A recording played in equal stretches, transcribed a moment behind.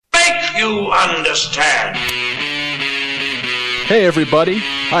make you understand. Hey everybody,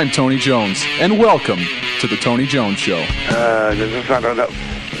 I'm Tony Jones, and welcome to the Tony Jones Show. There's just not enough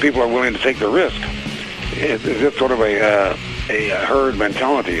people are willing to take the risk. It's sort of a herd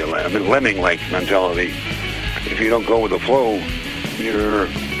mentality, a lemming-like mentality. If you don't go with the flow, you're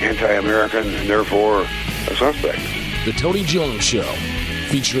anti-American and therefore a suspect. The Tony Jones Show,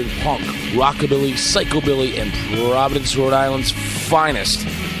 featuring punk, rockabilly, psychobilly, and Providence, Rhode Island's finest,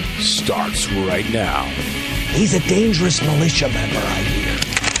 starts right now. He's a dangerous militia member, I hear.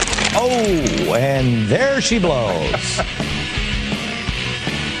 Oh, and there she blows.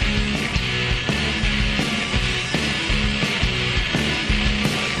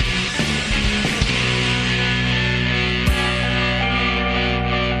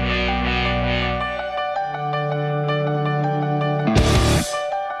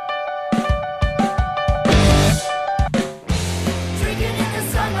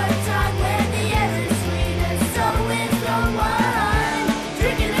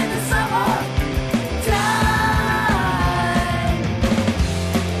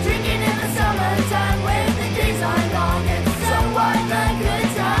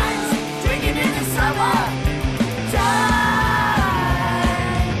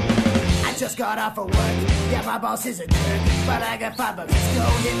 Boss is a jerk, but I got $5. Let's go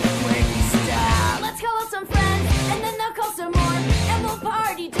hit the quick stop. Let's call up some friends, and then they'll call some more, and we'll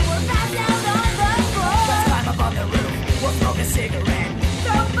party till we're passed out on the floor. Let's climb up on the roof, we'll smoke a cigarette,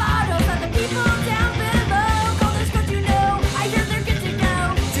 throw bottles at the people down below. Call this girl you know, I hear they're good to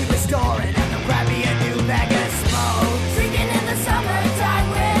go to the store and have them grab me a new bag of smoke. Drinking in the summertime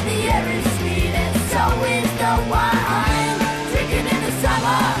where the air is sweet, and so is the wine. Drinking in the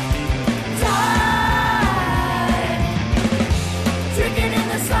summer.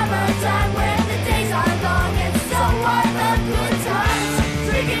 Summertime where the days are long and so are the good times.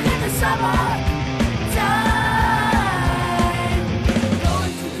 Drinking in the summertime.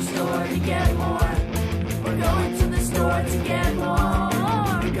 Going to the store to get more. We're going to the store to get more.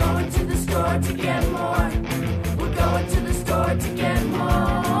 We're going to the store to get more. We're going to the store to get more.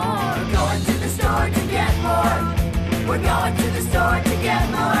 We're going to the store to get more. We're going to the store to get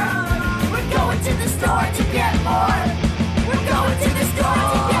more. We're going to the store to get more. We're going to the store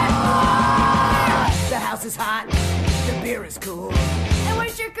to get more. The house is hot, the beer is cool. And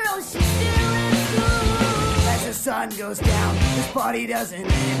where's your girl? She's still in school. As the sun goes down, this party doesn't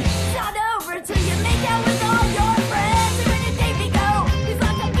end. It's not over till you make out with all your friends. And when your Davey go, he's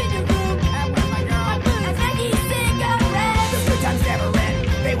locked up in your room. And with my girl, and Maggie's cigarettes. The good times never end,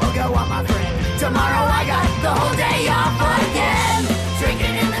 they will go on, my friend. Tomorrow I got the whole day off again.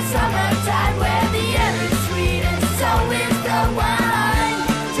 Drinking in the summertime where the air is sweet and so is the wine.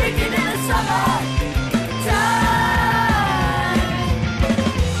 Drinking in the summertime.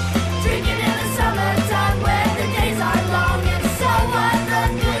 Drinking in the summertime where the days are long and so are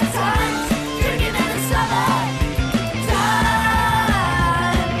the good times. Drinking in the summertime.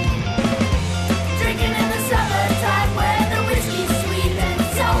 Drinking in the summertime where the whiskey's sweet and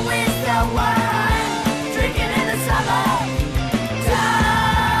so is the wine. Drinking in the summertime.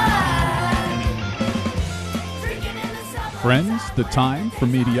 Friends, the time for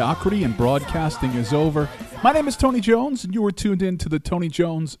mediocrity and broadcasting is over. My name is Tony Jones, and you are tuned in to the Tony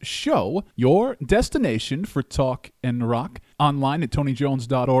Jones Show, your destination for talk and rock. Online at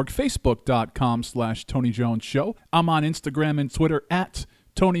tonyjones.org, facebook.com/Tony Jones Show. I'm on Instagram and Twitter at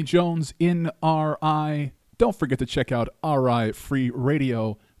Tony Jones in RI. Don't forget to check out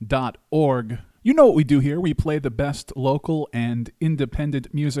rifreeradio.org. You know what we do here. We play the best local and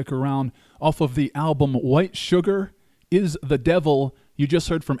independent music around off of the album White Sugar Is the Devil. You just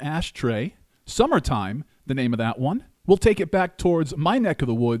heard from Ashtray. Summertime, the name of that one. We'll take it back towards my neck of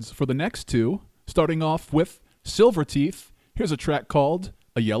the woods for the next two, starting off with Silverteeth. Here's a track called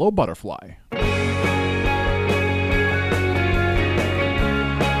A Yellow Butterfly.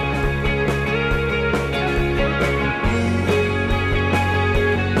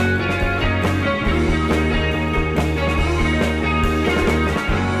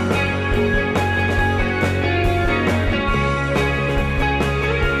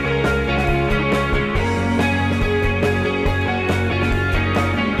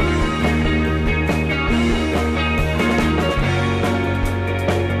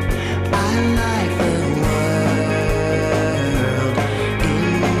 I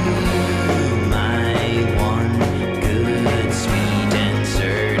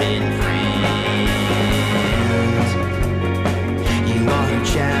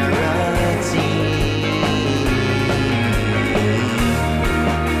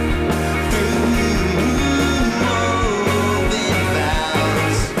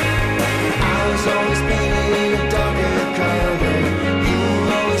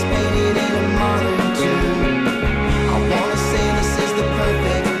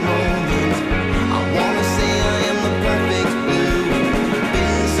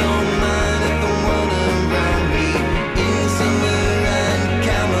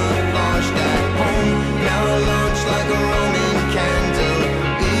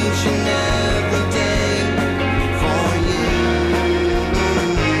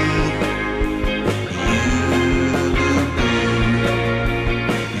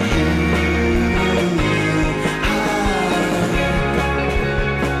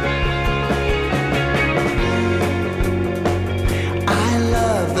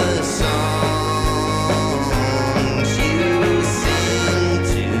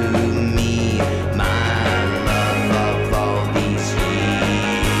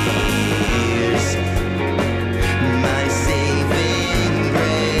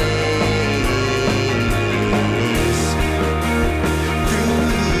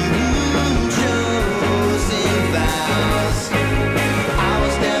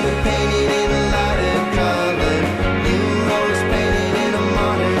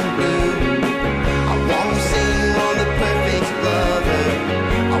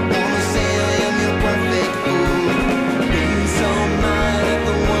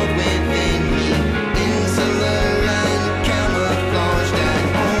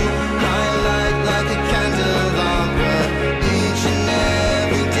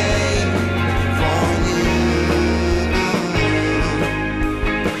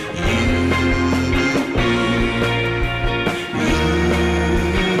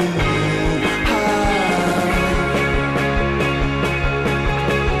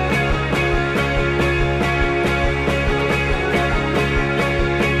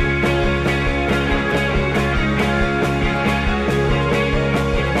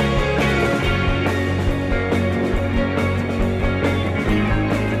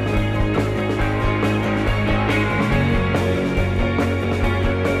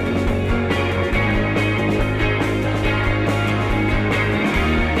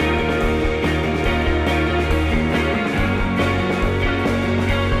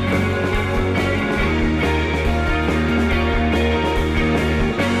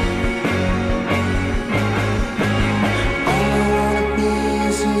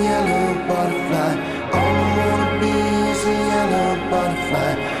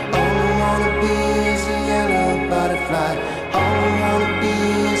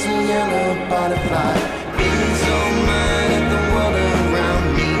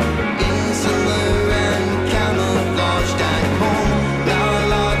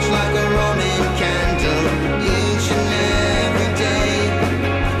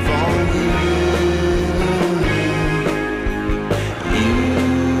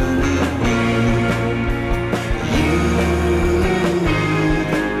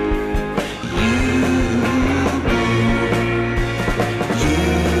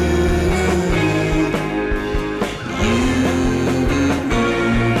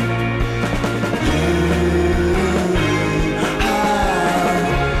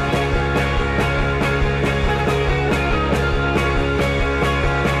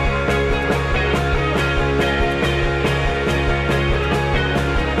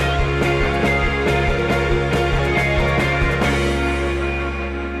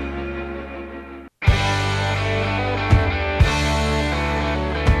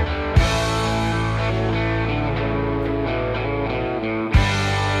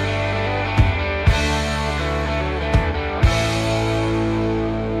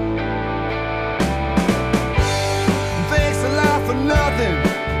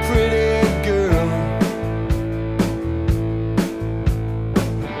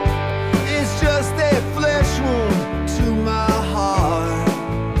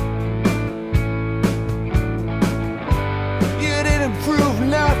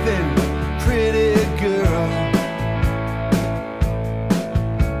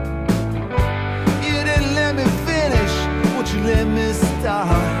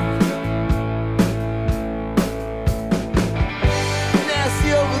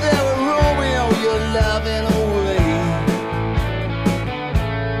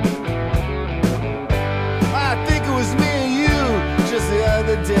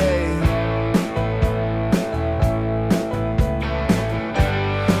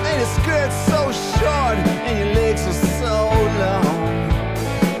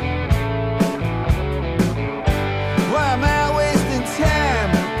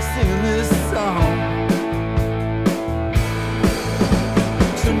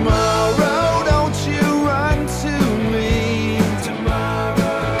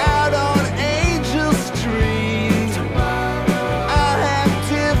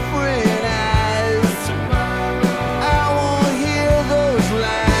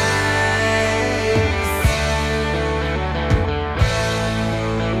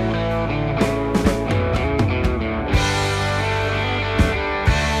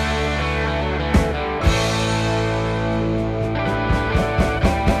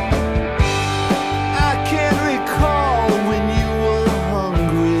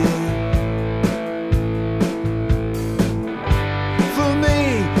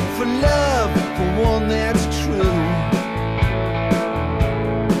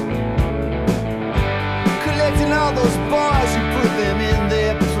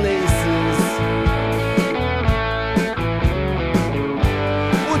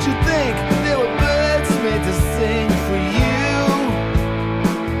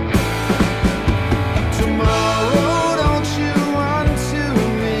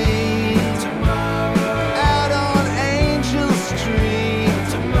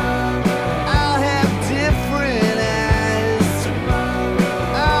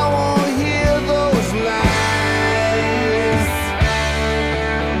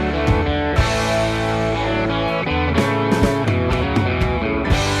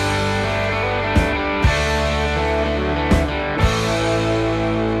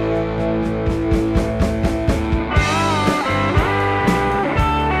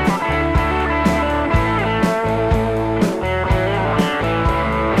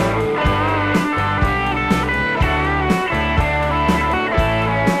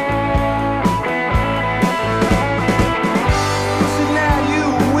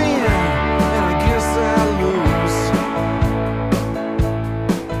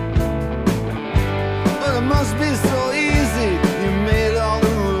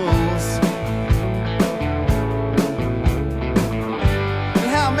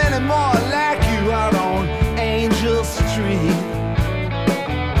many more like you out on Angel Street.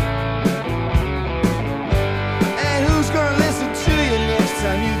 And who's gonna listen to you next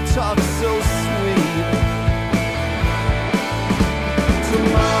time you talk so sweet?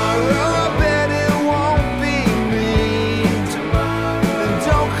 Tomorrow I bet it won't be me. And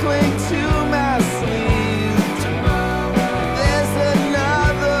don't cling to my sleeve. There's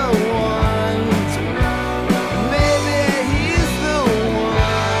another one. Maybe he's the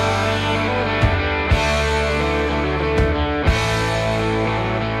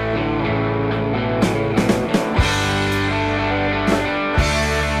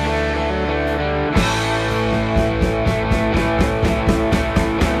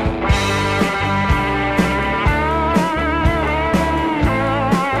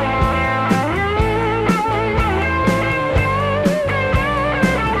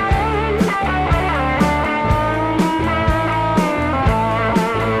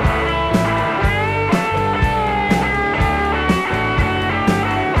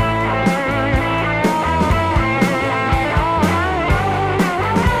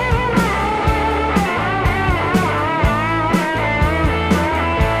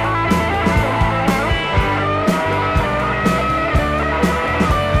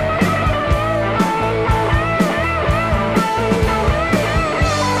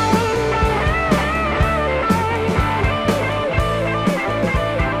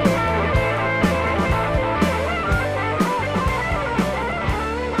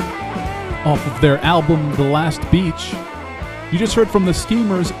Off of their album, The Last Beach, you just heard from the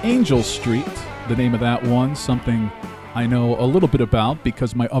Schemers, Angel Street. The name of that one, something I know a little bit about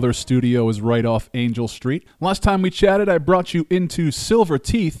because my other studio is right off Angel Street. Last time we chatted, I brought you into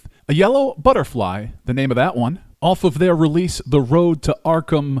Silverteeth, A Yellow Butterfly, the name of that one. Off of their release, The Road to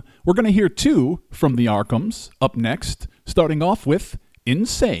Arkham, we're going to hear two from the Arkhams up next, starting off with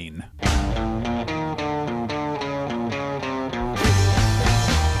Insane.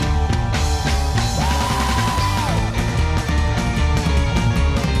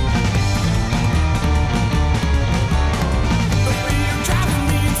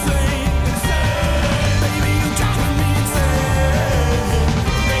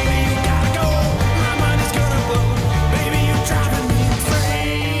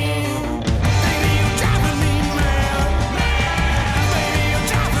 driving me mad, baby, you're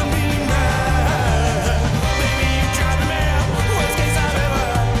driving me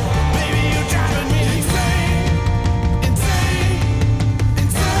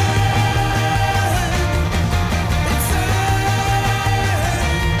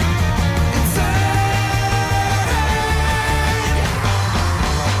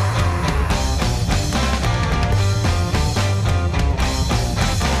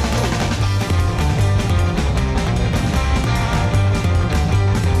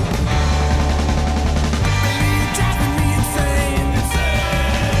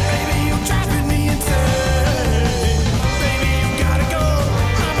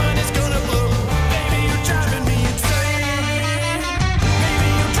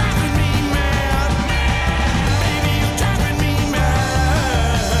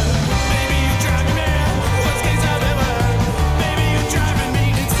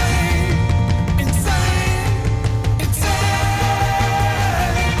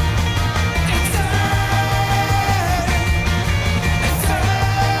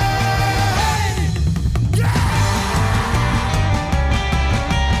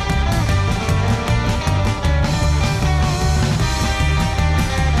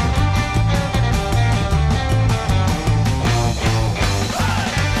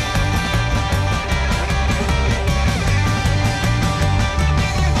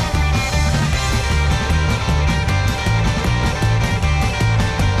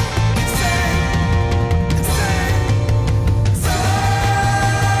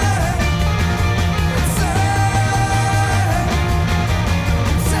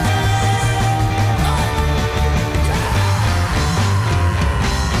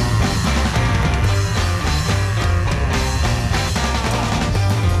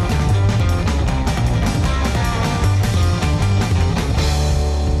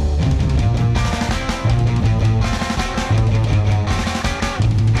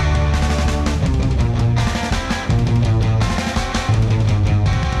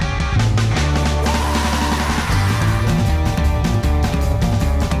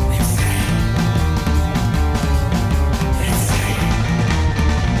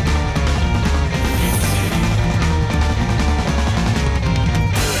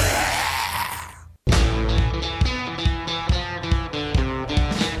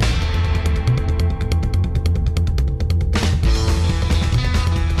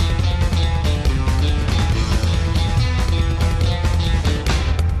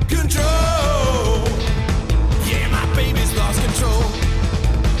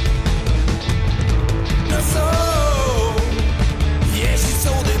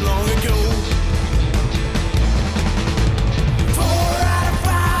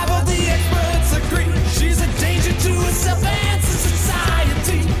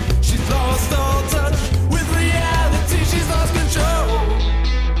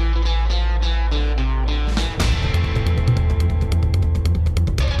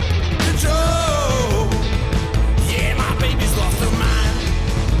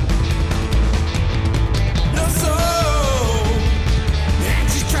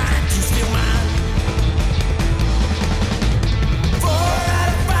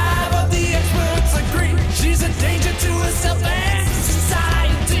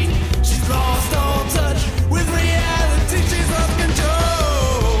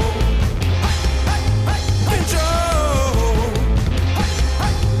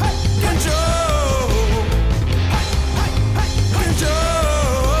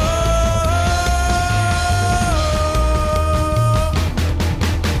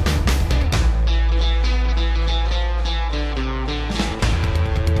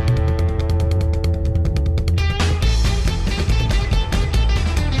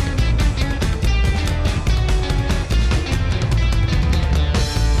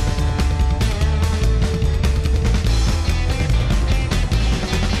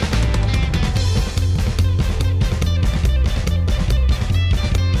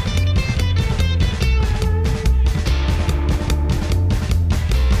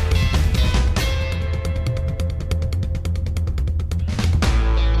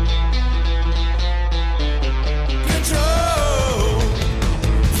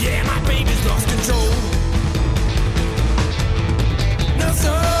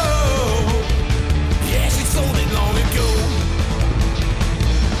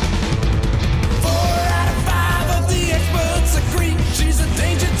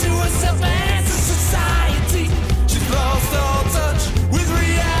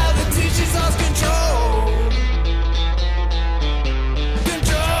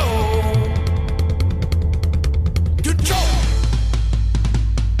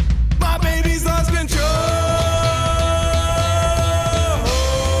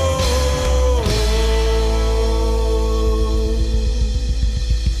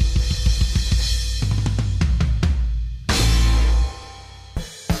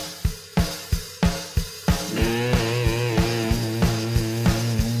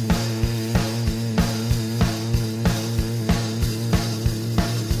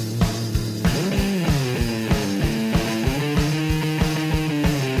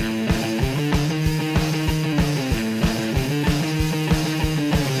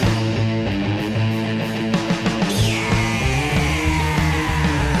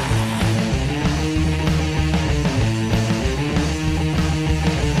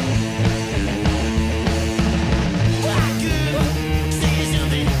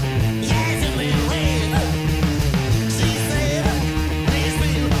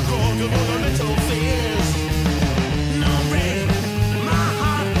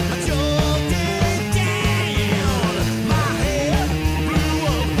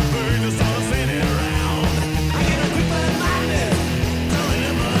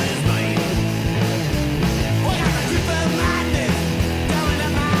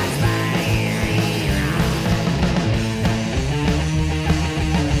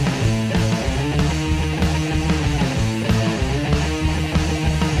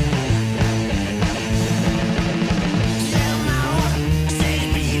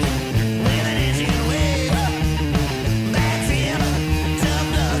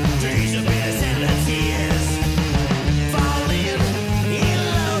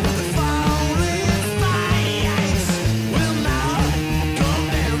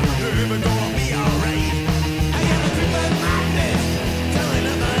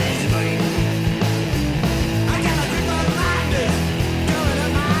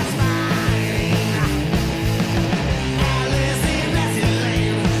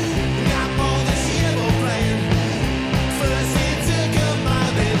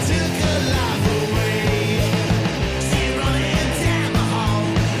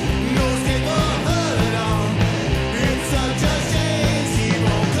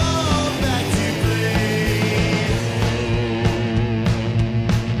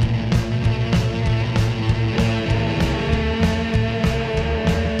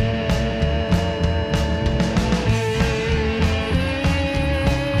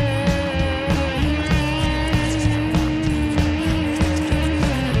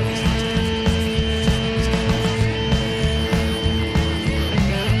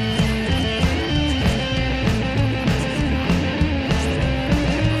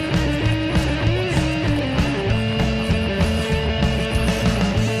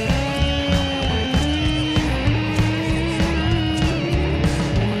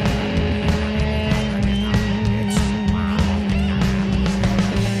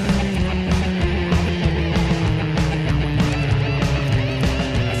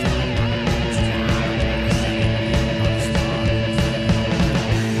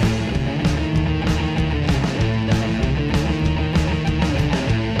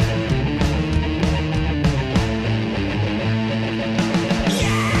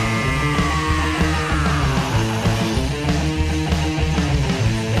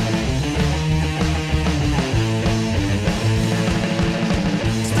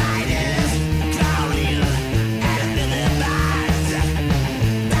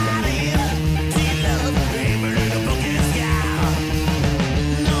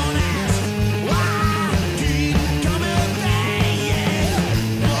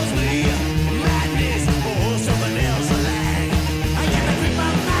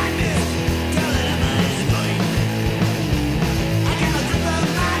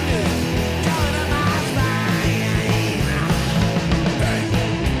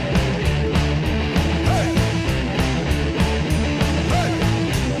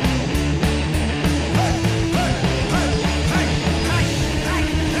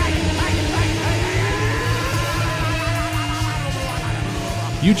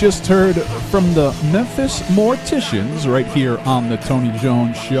You just heard from the Memphis Morticians right here on the Tony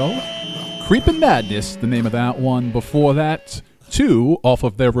Jones Show. Creepin' Madness, the name of that one. Before that, 2 off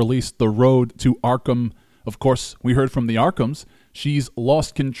of their release, The Road to Arkham. Of course, we heard from the Arkhams. She's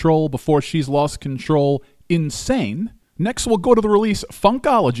Lost Control. Before She's Lost Control, Insane. Next, we'll go to the release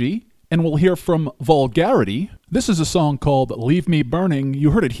Funkology, and we'll hear from Vulgarrity. This is a song called Leave Me Burning.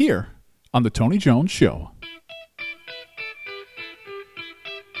 You heard it here on the Tony Jones Show.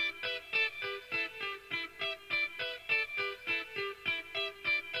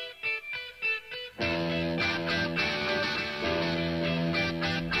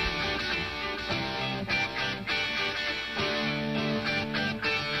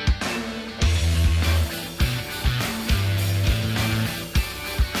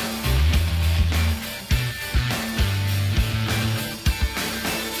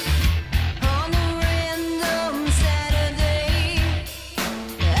 On the random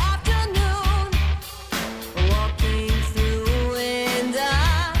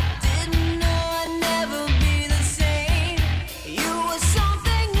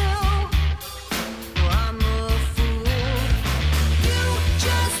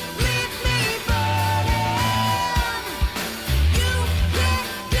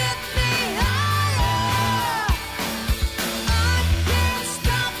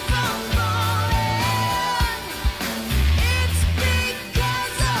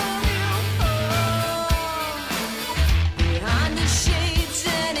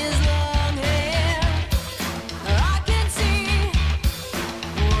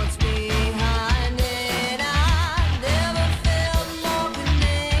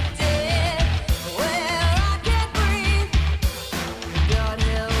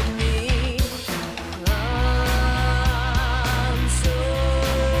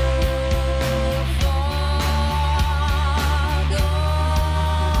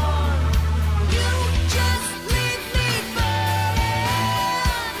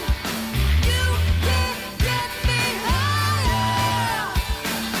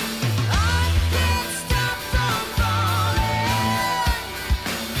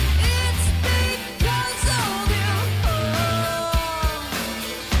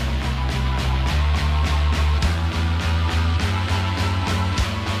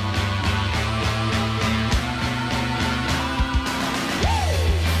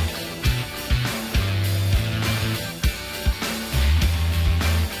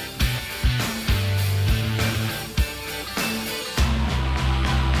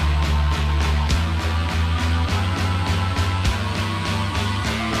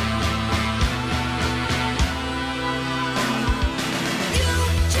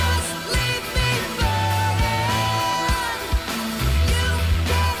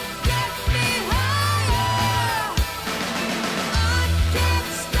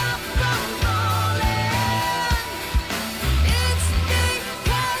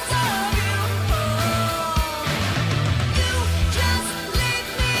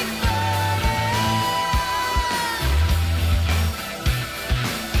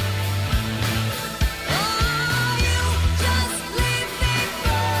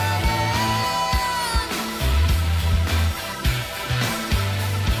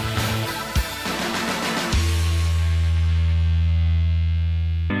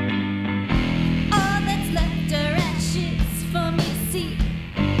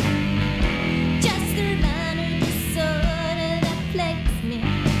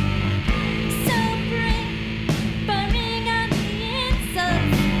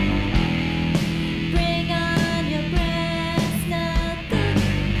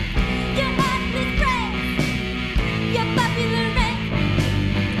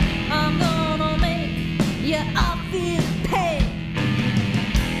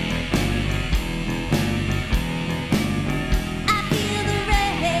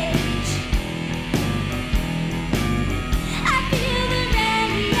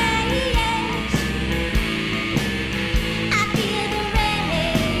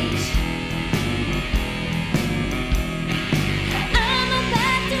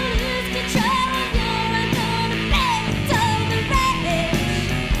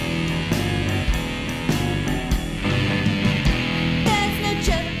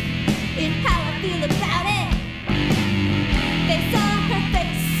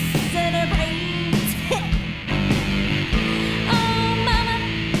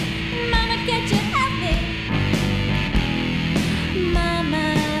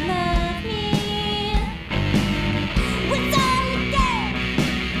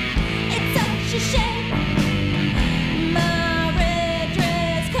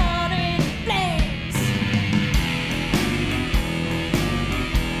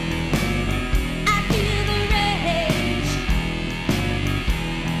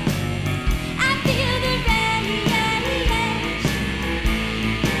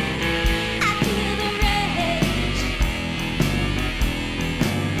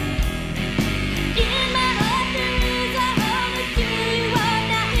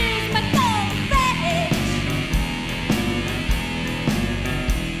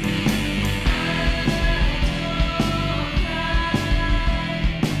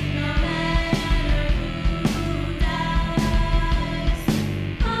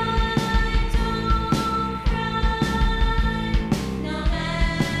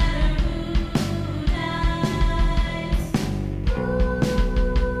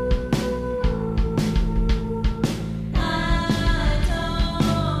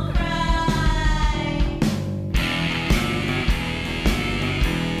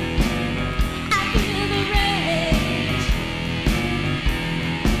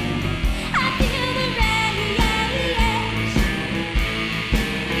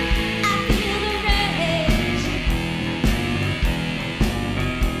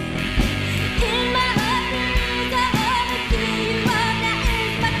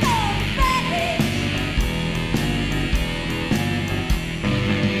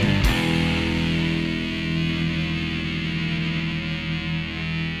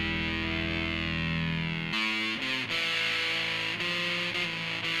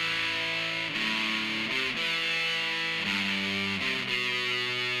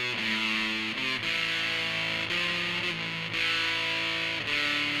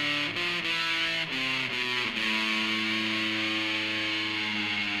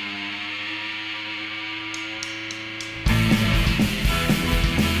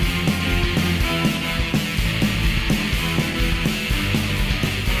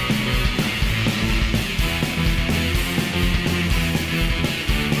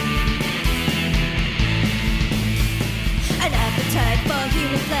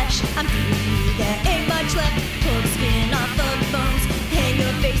finish. I'm free, there ain't much left. Pull the skin off of the bones. Hang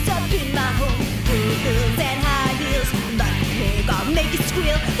your face up in my home. Heels and high heels. Like a pig, I'll make you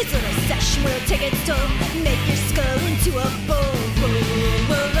squeal. This little session will take its toll. Make your skull into a bowl. Whoa,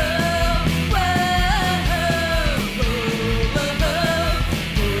 whoa, whoa.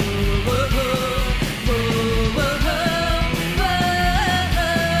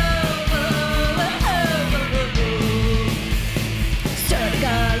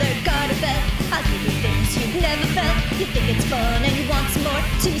 You think it's fun and you want some more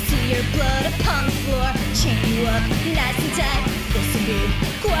till you see your blood upon the floor. Chain you up nice and tight. This'll be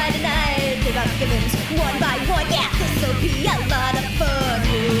quite a night. Live out the limbs one by one. Yeah, this'll be a lot of fun.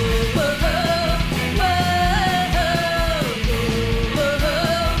 Whoa, whoa, whoa,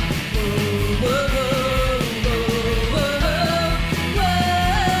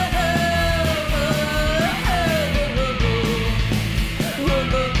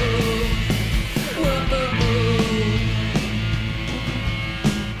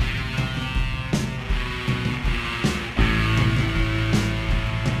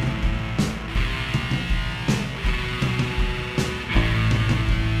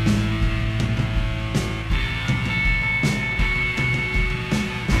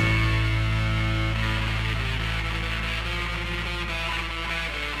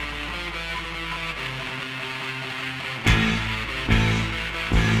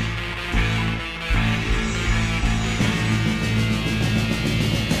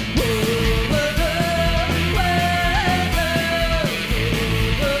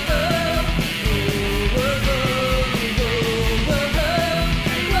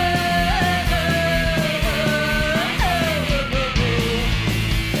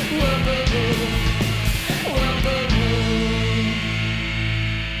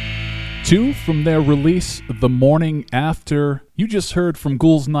 Two from their release the morning after. You just heard from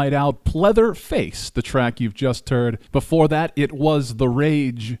Ghouls Night Out, Pleather Face, the track you've just heard. Before that, it was The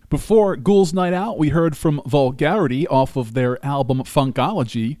Rage. Before Ghouls Night Out, we heard from Vulgarrity off of their album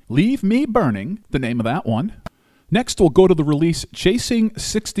Funkology, Leave Me Burning, the name of that one. Next, we'll go to the release Chasing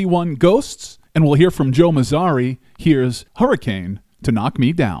 61 Ghosts, and we'll hear from Joe Mazzari. Here's Hurricane to Knock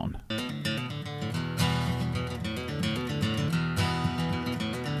Me Down.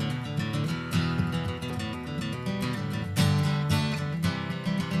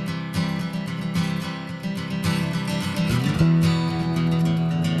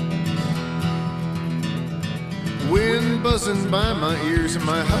 Wind buzzing by my ears and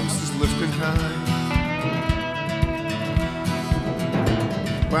my house is lifting high.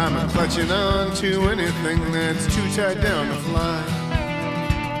 Why am I clutching on to anything that's too tied down to fly?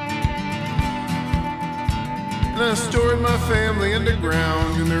 And I stored my family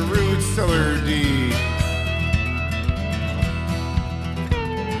underground in the root cellar deep,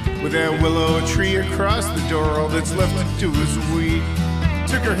 with that willow tree across the door. All that's left to do is weep.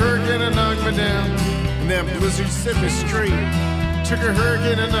 Took a hurricane and knocked me down, and that blizzard set me straight. Took a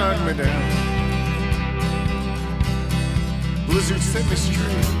hurricane and knocked me down. Blizzard set me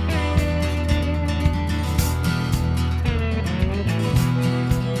straight.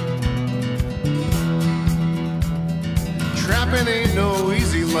 Trapping ain't no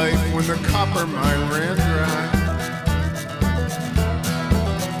easy life when the copper mine ran dry.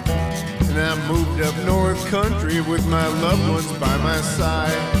 And I moved up north country with my loved ones by my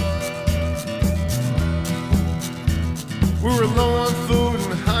side. We were low on food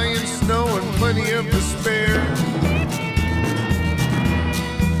and high in snow and plenty of despair.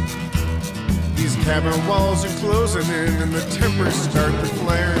 These cabin walls are closing in and the tempers start to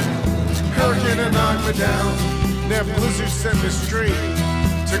flare. Hurricane and knocked me down. That blizzard set me straight.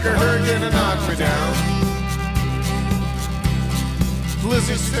 Took a hurricane and knocked me down.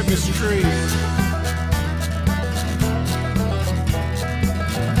 Blizzard set me straight.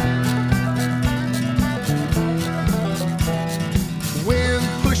 Wind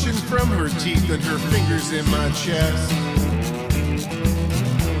pushing from her teeth and her fingers in my chest.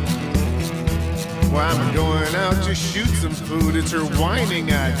 Why am I going out to shoot some food? It's her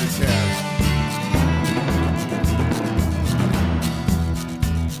whining I detest.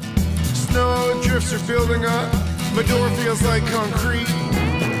 Snow drifts are building up. My door feels like concrete.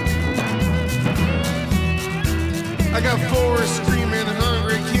 I got 4 screaming,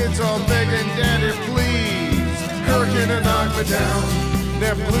 hungry kids all begging, Daddy, please. Hurricane and knocked me down.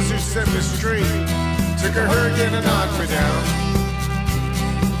 That blizzard set me straight. Took a hurricane and knocked me down.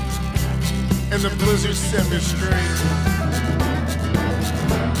 And the blizzard set me straight.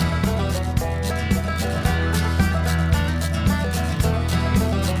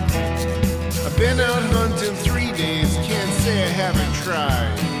 Been out hunting 3 days, can't say I haven't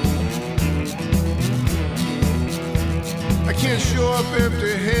tried. I can't show up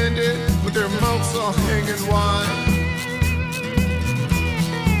empty-handed with their mouths all hanging wide.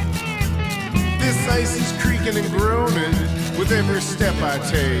 This ice is creaking and groaning with every step I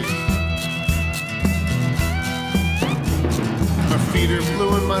take. My feet are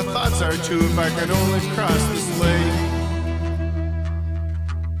blue and my thoughts are too, if I could only cross this lake.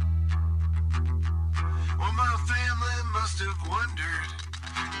 Well, my family must have wondered,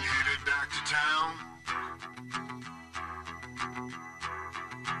 headed back to town.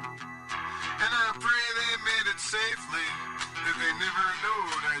 And I pray they made it safely, that they never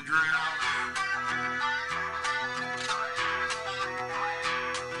knowed I'd drown.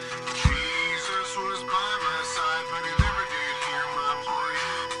 Jesus was by my side, but he never did hear my plea.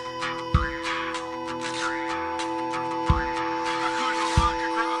 I couldn't walk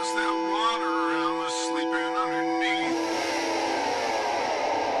across that water, I was sleeping underneath.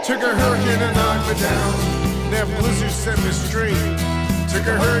 Took a hurricane and knocked me down, that blizzard set me straight. Took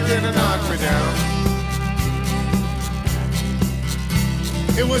a hurricane and knocked me down.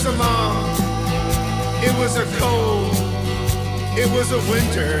 It was a long, it was a cold, it was a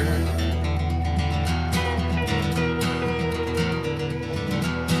winter.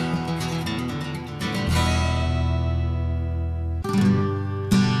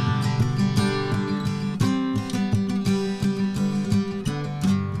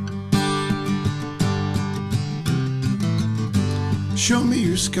 Show me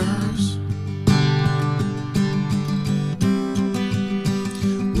your scars.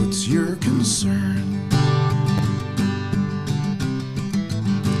 What's your concern?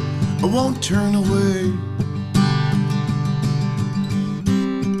 I won't turn away.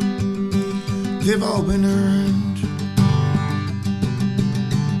 They've all been earned.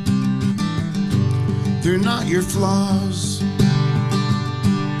 They're not your flaws.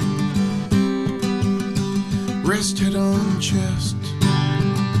 Rest head on chest.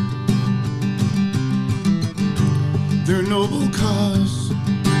 Their noble cause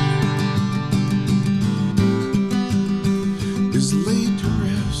is laid to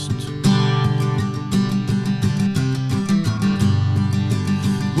rest.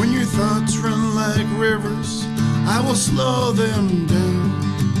 When your thoughts run like rivers, I will slow them down.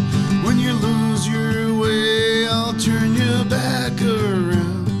 When you lose your way, I'll turn you back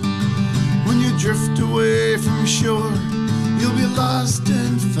around. When you drift away from shore, you'll be lost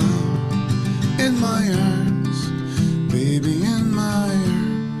and found in my arms, baby, in my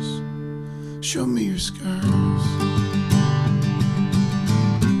arms. Show me your scars.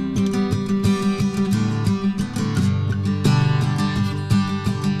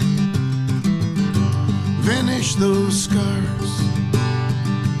 Vanish those scars.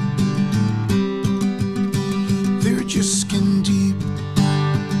 They're just skin deep.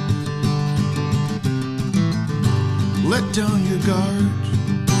 Let down your guard.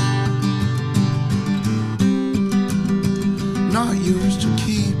 Not yours to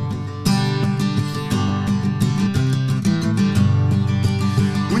keep.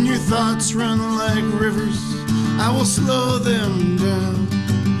 When your thoughts run like rivers, I will slow them down.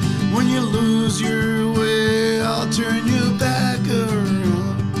 When you lose your way, I'll turn you back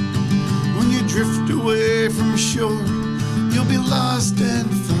around. When you drift away from shore, you'll be lost and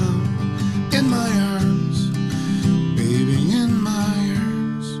found in my arms, baby, in my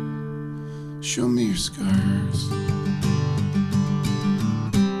arms. Show me your scars.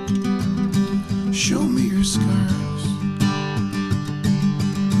 Show me your scars.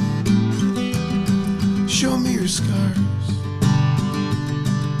 Show me your scars.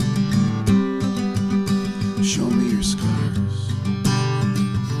 Show me your scars.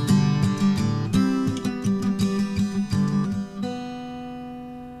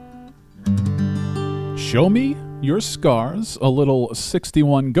 Show me your scars, a little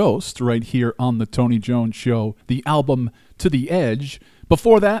 61 Ghost right here on the Tony Jones Show, the album To the Edge.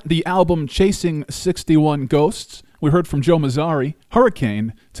 Before that, the album Chasing 61 Ghosts. We heard from Joe Mazzari,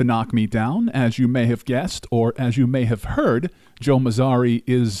 Hurricane to Knock Me Down. As you may have guessed, or as you may have heard, Joe Mazzari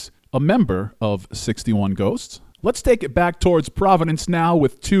is a member of 61 Ghosts. Let's take it back towards Providence now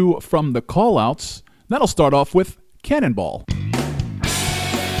with two from the Callouts. That'll start off with Cannonball.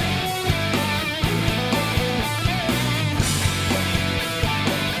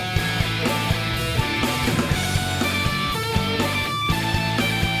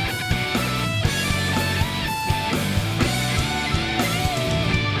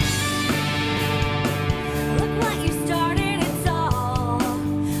 Look what you started, it's all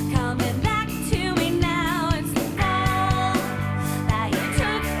coming back to me now. It's the fall that you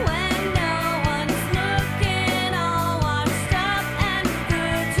took when no one's looking, all washed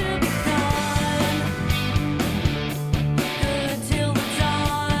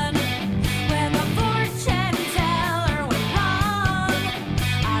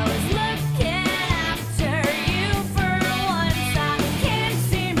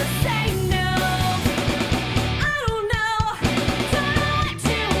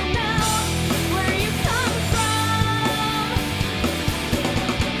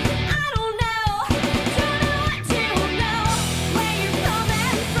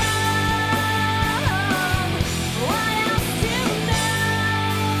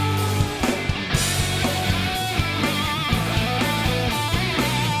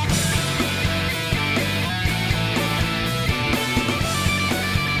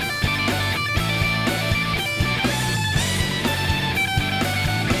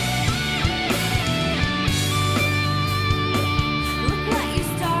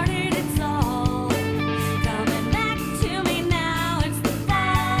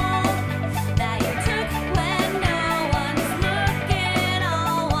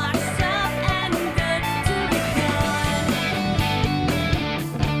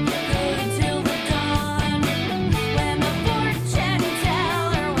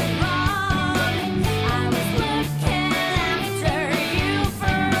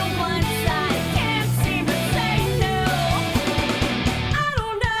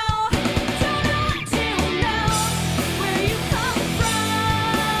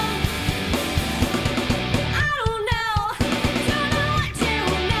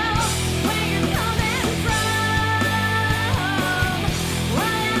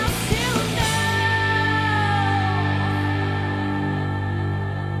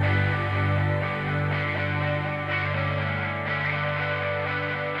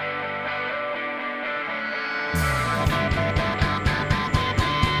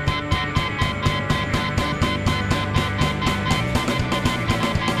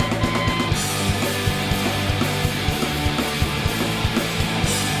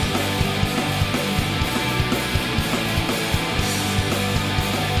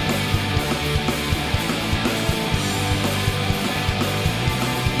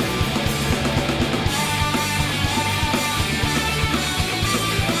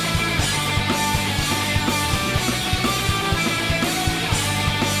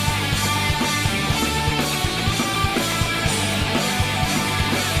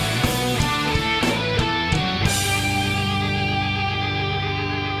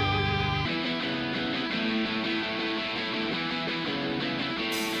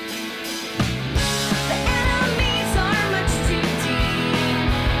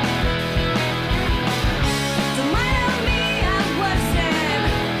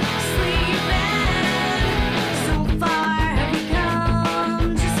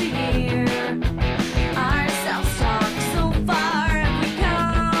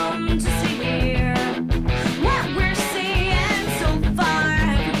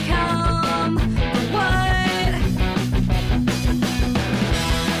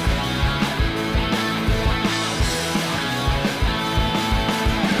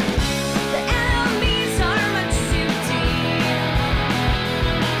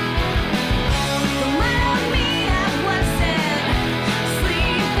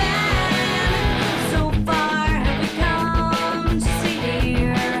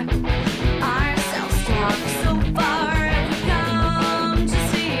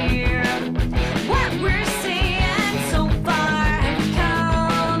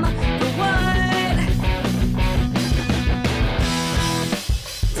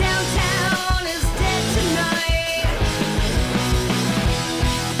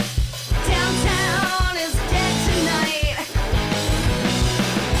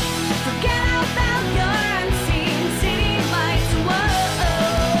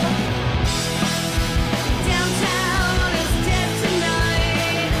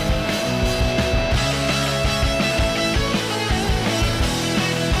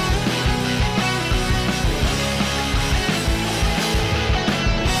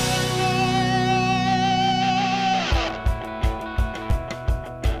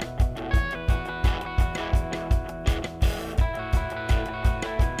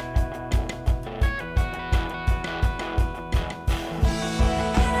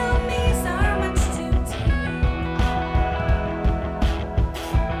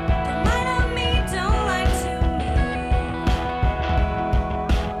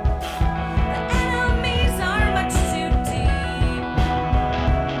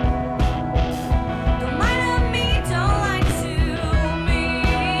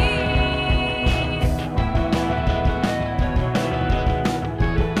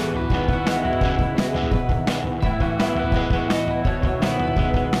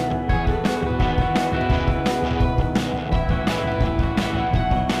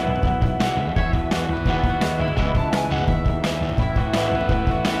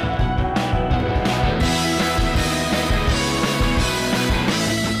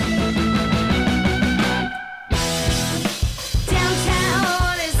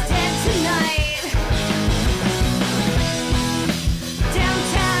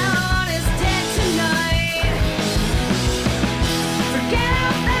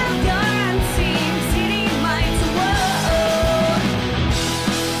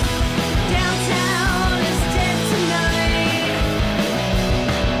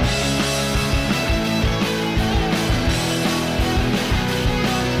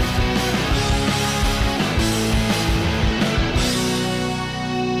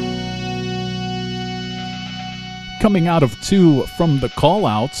coming out of 2 from the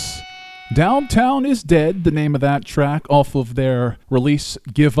Callouts. Downtown is Dead, the name of that track, off of their release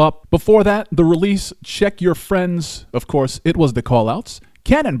Give Up. Before that, the release Check Your Friends. Of course, it was the Callouts.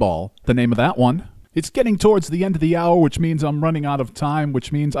 Cannonball, the name of that one. It's getting towards the end of the hour, which means I'm running out of time,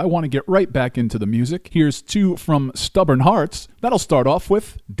 which means I want to get right back into the music. Here's 2 from Stubborn Hearts. That'll start off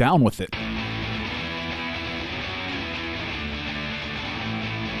with Down With It.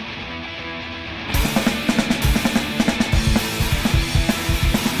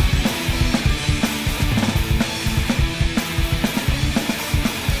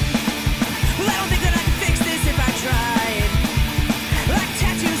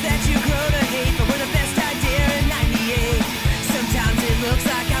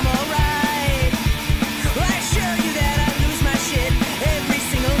 Every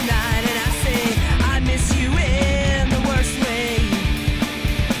single night, and I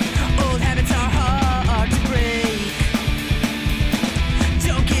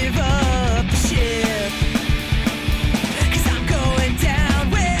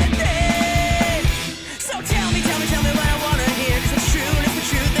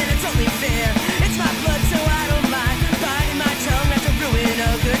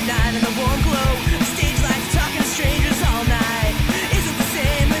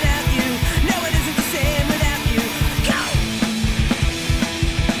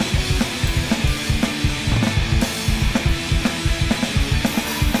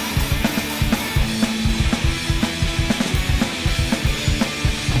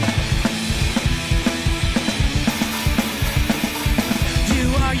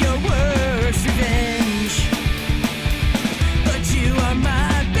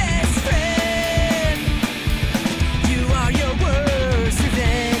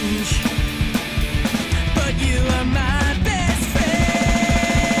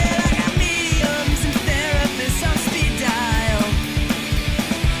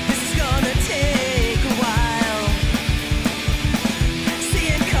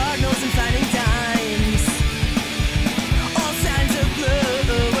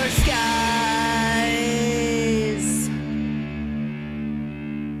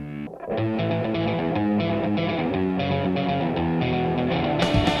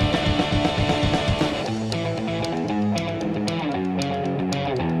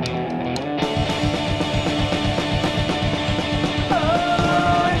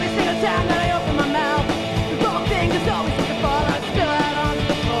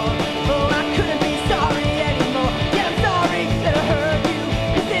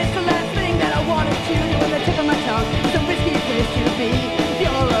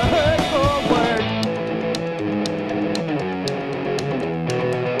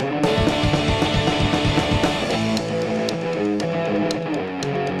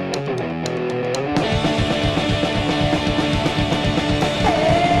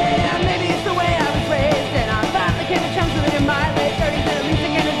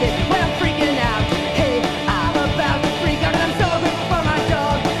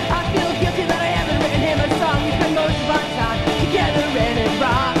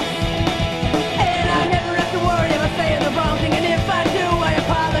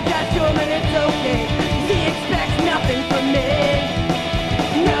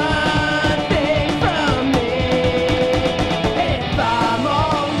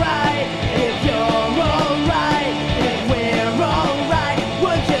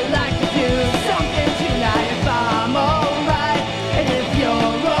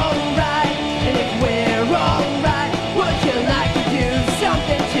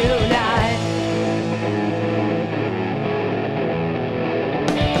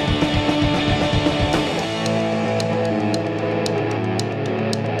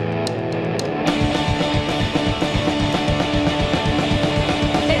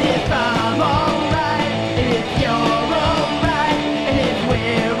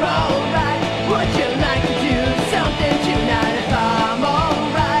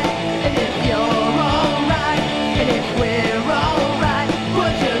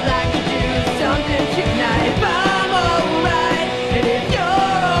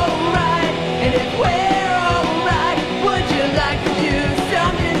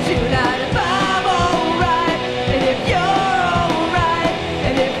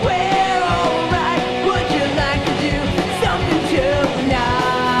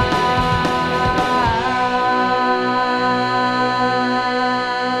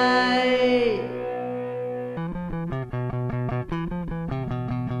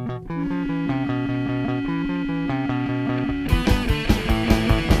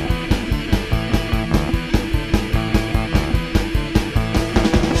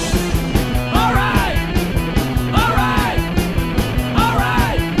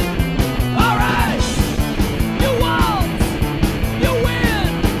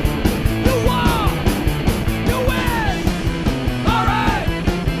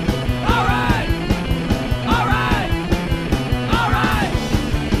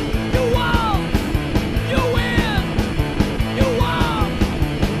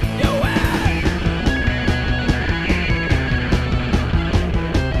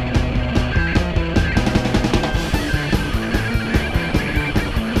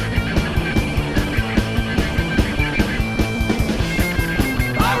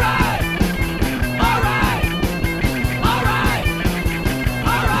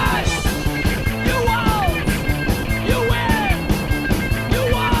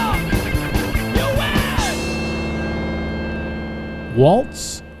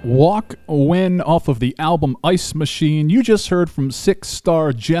Waltz, Walk, Win off of the album Ice Machine. You just heard from 6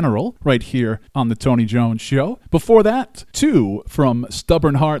 Star General right here on the Tony Jones Show. Before that, 2 from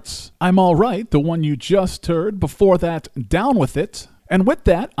Stubborn Hearts, I'm Alright, the one you just heard. Before that, Down With It. And with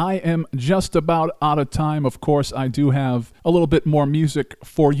that, I am just about out of time. Of course, I do have a little bit more music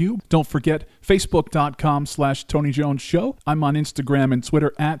for you. Don't forget, Facebook.com/Tony Jones Show. I'm on Instagram and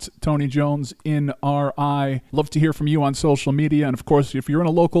Twitter at Tony Jones NRI. Love to hear from you on social media. And of course, if you're in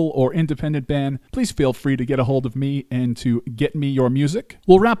a local or independent band, please feel free to get a hold of me and to get me your music.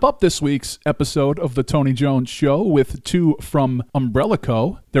 We'll wrap up this week's episode of the Tony Jones Show with 2 from Umbrella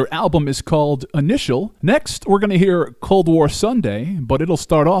Co. Their album is called Initial. Next, we're going to hear Cold War Sunday, but it'll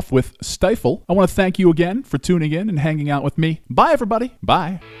start off with Stifle. I want to thank you again for tuning in and hanging out with me. Bye, everybody.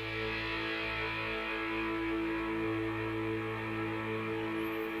 Bye.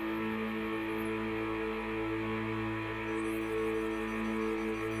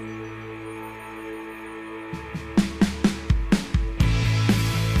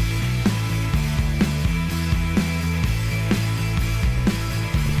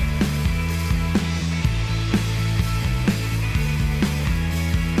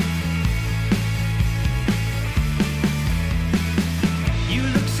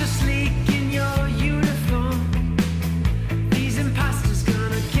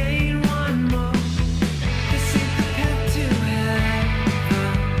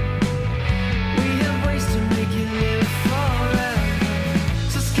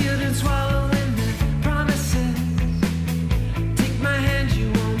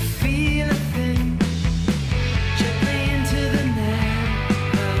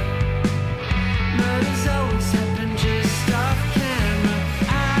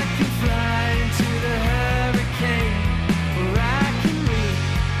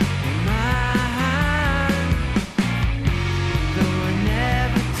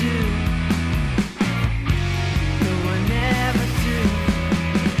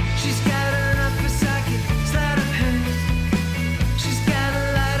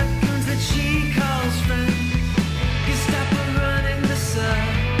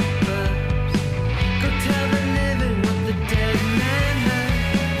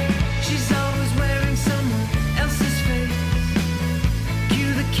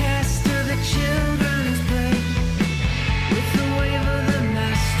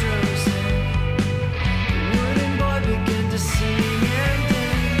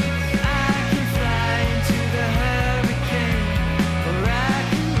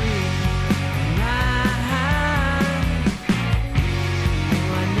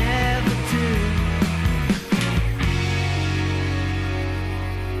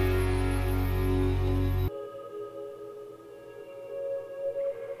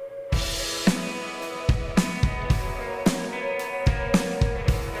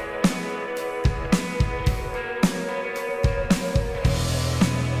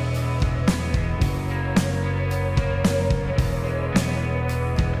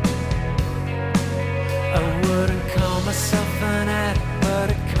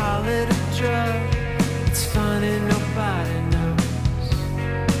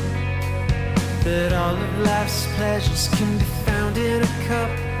 that all of life's pleasures can be found in a cup,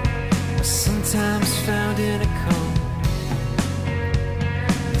 or sometimes found in a cone.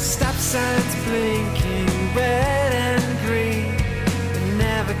 The stop signs blinking red and green, they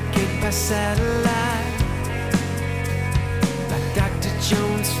navigate by satellite, like Dr.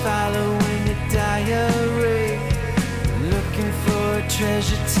 Jones following a diary, looking for a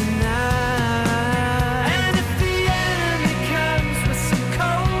treasure tonight.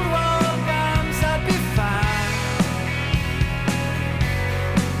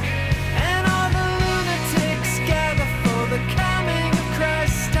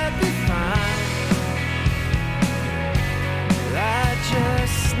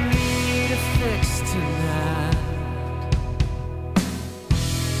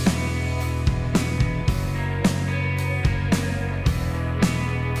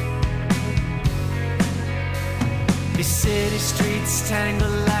 City streets tangle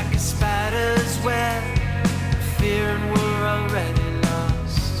like a spider's web, fearing we're already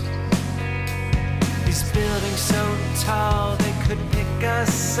lost. These buildings so tall they could pick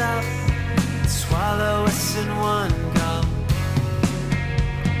us up and swallow us in one gulp.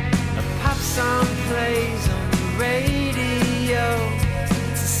 A pop song plays on the radio,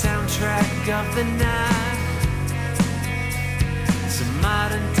 it's a soundtrack of the night. Some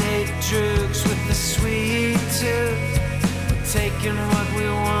modern day drugs with the sweet tooth, taking what we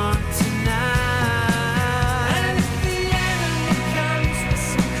want tonight. And if the enemy comes with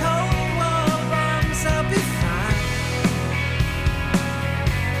some Cold War bombs, I'll be fine.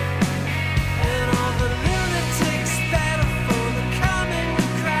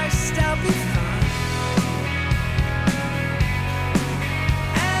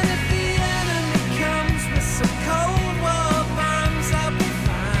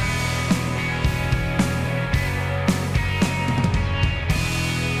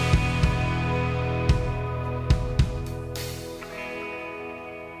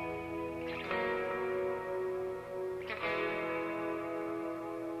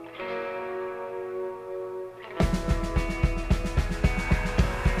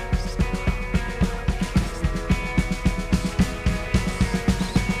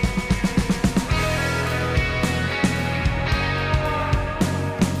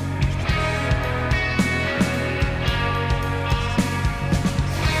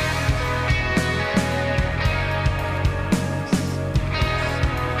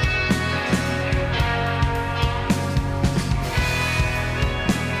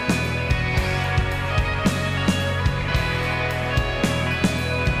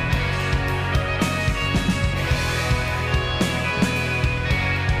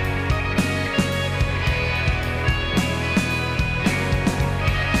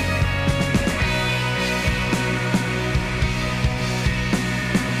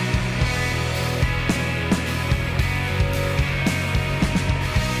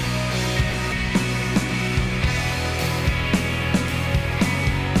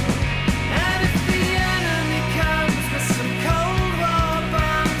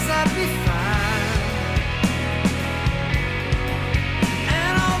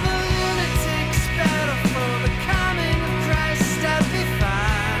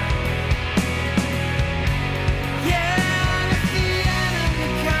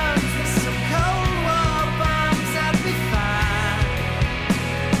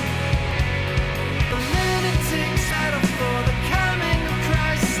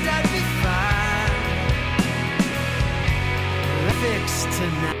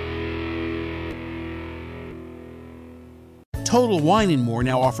 Total Wine & More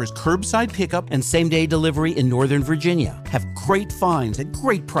now offers curbside pickup and same-day delivery in Northern Virginia. Have great finds at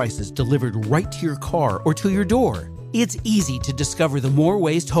great prices delivered right to your car or to your door. It's easy to discover the more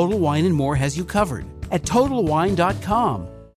ways Total Wine & More has you covered at TotalWine.com.